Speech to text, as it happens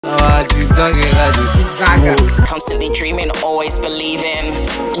ZigZag. Constantly dreaming, always believing.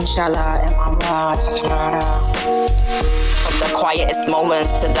 Inshallah, from the quietest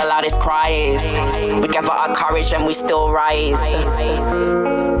moments to the loudest cries, we gather our courage and we still rise.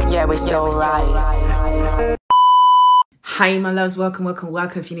 Yeah, we still rise. Hi my loves, welcome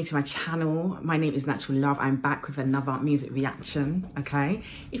if you're new to my channel. My name is Natural Love. I'm back with another music reaction. Okay,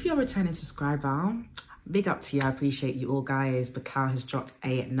 if you're a returning subscriber, big up to you. I appreciate you all guys. Bogal has dropped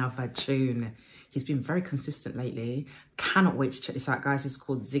another tune. He's been very consistent lately. Cannot wait to check this out, guys. It's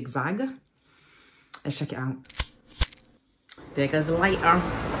called ZigZag. Let's check it out. There goes the lighter.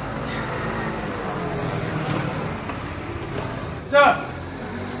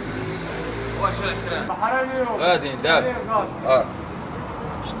 غادي نداب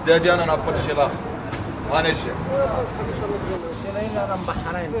شدادي انا نفض الشلاخ غنجي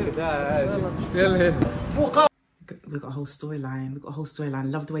We've got a whole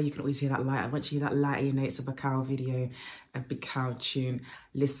storyline. Love the way you can always hear that lighter. Once you hear that lighter, you know it's a Bogal video, a Bogal tune.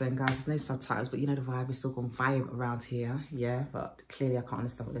 Listen, guys, there's no subtitles, but you know the vibe. We're still gonna vibe around here, yeah. But clearly, I can't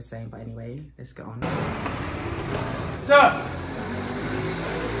understand what they're saying. But anyway, let's get on.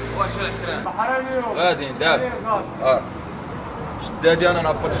 غادي نداب شدادي انا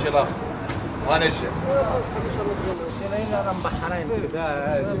نفض الشلاخ غنجي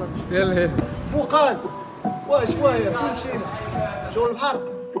بوقال وشويه فين مشينا شغل البحر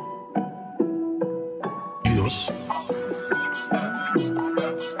يوس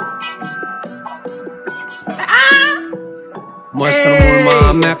مشرمو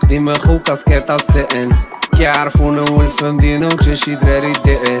المعمق ديما خوك سكيطة السئن كيعرفونا والفم دينا وتشي دراري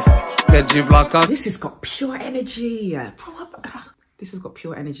دي اس كتجيب لاكا. This has got pure energy. This has got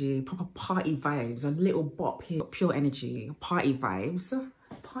pure energy, proper party vibes. A little bop here, pure energy, party vibes.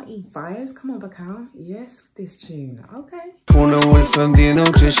 Come on, Bogal. Yes, with this tune. Okay. فونا والفم دينا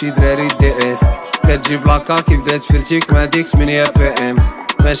وتشي دراري دي اس كتجيب لاكا كي بدات فرتيك مع ديك 8 بي ام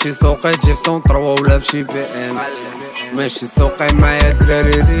ماشي سوقي تجي في سونطروا ولا فشي بي ام ماشي سوقي معايا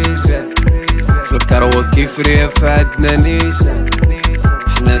دراري رجال في الكروة كيف ريف عندنا نيشان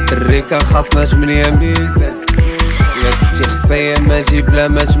حنا دريكا خاصنا 8 ميزان يا كنتي خصية ما جيب لا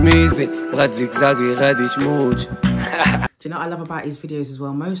ما تميزي غاد زيكزاكي غادي تموت. Do you know what I love about his videos as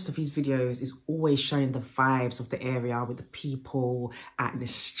well? Most of his videos is always showing the vibes of the area with the people out in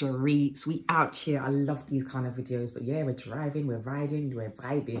the streets. We out here. I love these kind of videos. But yeah, we're driving, we're riding, we're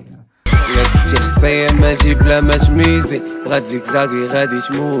vibing. يا كنتي خصية ما جيب لا ما تميزي غاد زيكزاكي غادي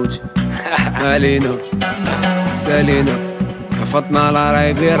تموت. مالينا سالينا حفظنا على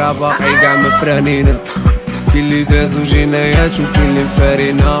رايبي راه باقي كاع مفرانينا كاين اللي دازو جينايات وكاين اللي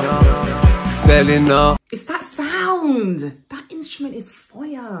مفارينا سالينا. It's that sound. That instrument is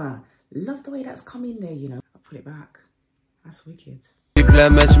fire. Love the way that's coming there, you know. I'll put it back. That's wicked. بلا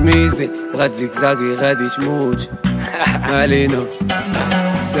ما تميزي غاد زيكزاكي غادي تموت. مالينا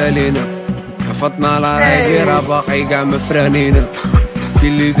سالينا حفظنا على رايبي راه باقي كاع مفرانينا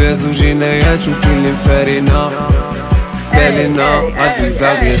كاين اللي دازو جينايات وكاين اللي مفارينا سالينا غاد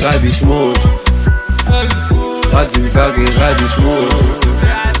زيكزاكي غادي تموت. غاد زيكزاكي غادي تموت.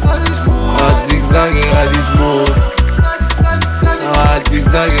 غاد زيكزاكي غادي تموت. غاد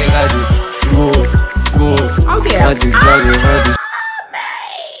زيكزاكي غادي تموت. غاد زيكزاكي غادي.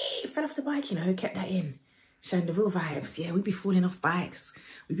 Fell off the bike, you know, kept that in. Showing the real vibes. Yeah, we be falling off bikes.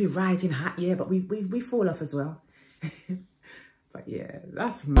 We be riding hot, yeah, but we fall off as well. But yeah,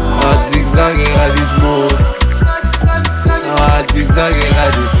 that's mad. غاد زيكزاكي غادي تموت. غاد زيكزاكي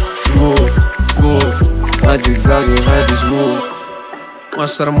غادي تموت. غاد زيكزاكي غادي تموت.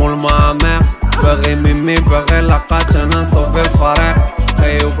 مشرمو المعمق باغي ميمي باغي لقات انا نصوفي الفريق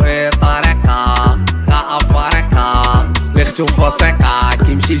خيو باي طريقة كاع افارقة ليختو فاسقة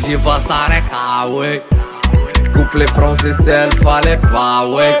كيمشي يجيبها سارقة وي كوبلي فرونسي سيل فالي با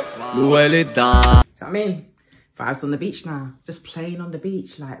وي الوالدة. So I mean, vibes on the beach now. Just playing on the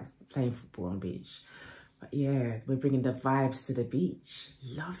beach, like playing football on the beach. But yeah, we're bringing the vibes to the beach.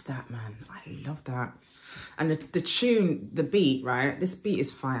 Love that, man. I love that. And the tune, the beat, right? This beat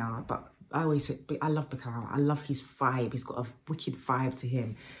is fire, but I always say, I love Bogal. I love his vibe. He's got a wicked vibe to him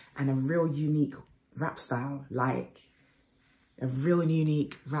and a real unique rap style. Like, a real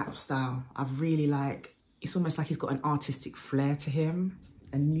unique rap style. I really like, it's almost like he's got an artistic flair to him.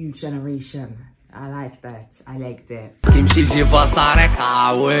 A new generation. I like that. I like that. كيمشي يجيبها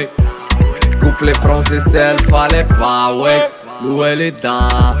سارقة وي كوبلي فرونسي سيل فالي با وي الوالدة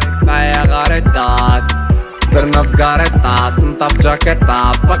معايا غاردات درنا في كاريطا سنطة في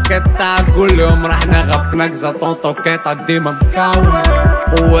جاكيطا باكيطا قول لهم رحنا غبنا كزا طونطوكيطا ديما مكاون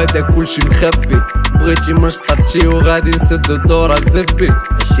وهذا كلشي مخبي بغيتي مشطاتشي وغادي نسد الدورة زبي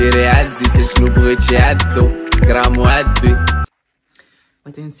عشيري عزي تشنو بغيتي عدو كرام وعدي.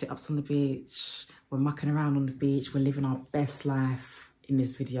 We're doing sit-ups on the beach, we're mucking around on the beach, we're living our best life in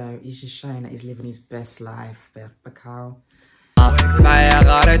this video. He's just showing that he's living his best life, Bogal. معايا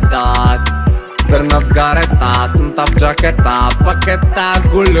غاريطات درنا في كاريطا سنطة في جاكيطا باكيطا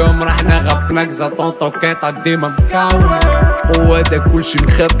قول لهم رحنا غبنا كزا طونطوكيطا ديما مكاون وهذا كلشي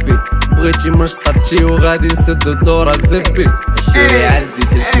مخبي بغيتي مشطاتشي وغادي نسد الدورة زبي عشيري عزي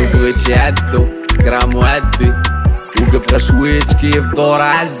تشنو بغيتي عدو كرام وعدي وقف غا شويت كيف دورة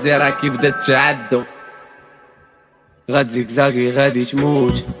عزي راكي بدات تعدو غاد زيكزاكي غادي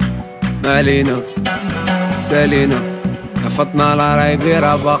تموت مالينا سالينا عفطنا لا رايبي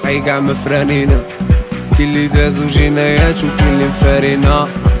راه باقي كاع مفرانينا كاين اللي دازو جنايات وكاين اللي مفارينا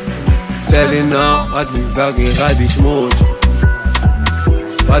سالينا غاد زيكزاكي غادي تموت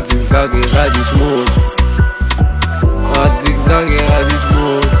غاد زيكزاكي غادي تموت غاد زيكزاكي غادي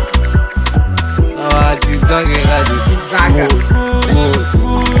تموت غاد زيكزاكي غادي تموت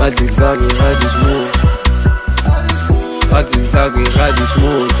غاد زيكزاكي غادي تموت غاد زيكزاكي غادي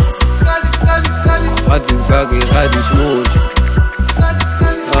تموت غاد زيكزاكي غادي تموت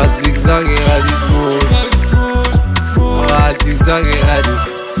غاد زيكزاكي غادي تموت غاد زيكزاكي غادي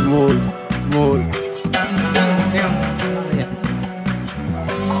تموت تموت.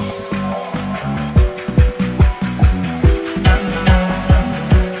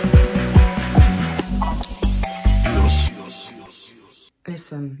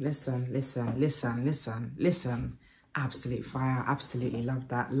 Listen. Absolute fire. Absolutely love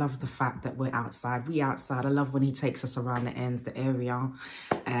that. Love the fact that we're outside. We outside. I love when he takes us around the ends, the area.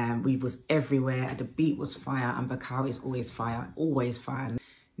 We was everywhere. The beat was fire, and Bogal is always fire. Always fire.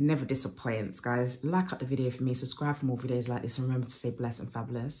 Never disappoints, guys. Like up the video for me. Subscribe for more videos like this, and remember to stay blessed and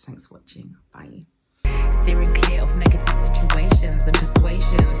fabulous. Thanks for watching. Bye. Steering clear of negative situations and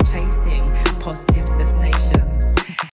persuasions, chasing positive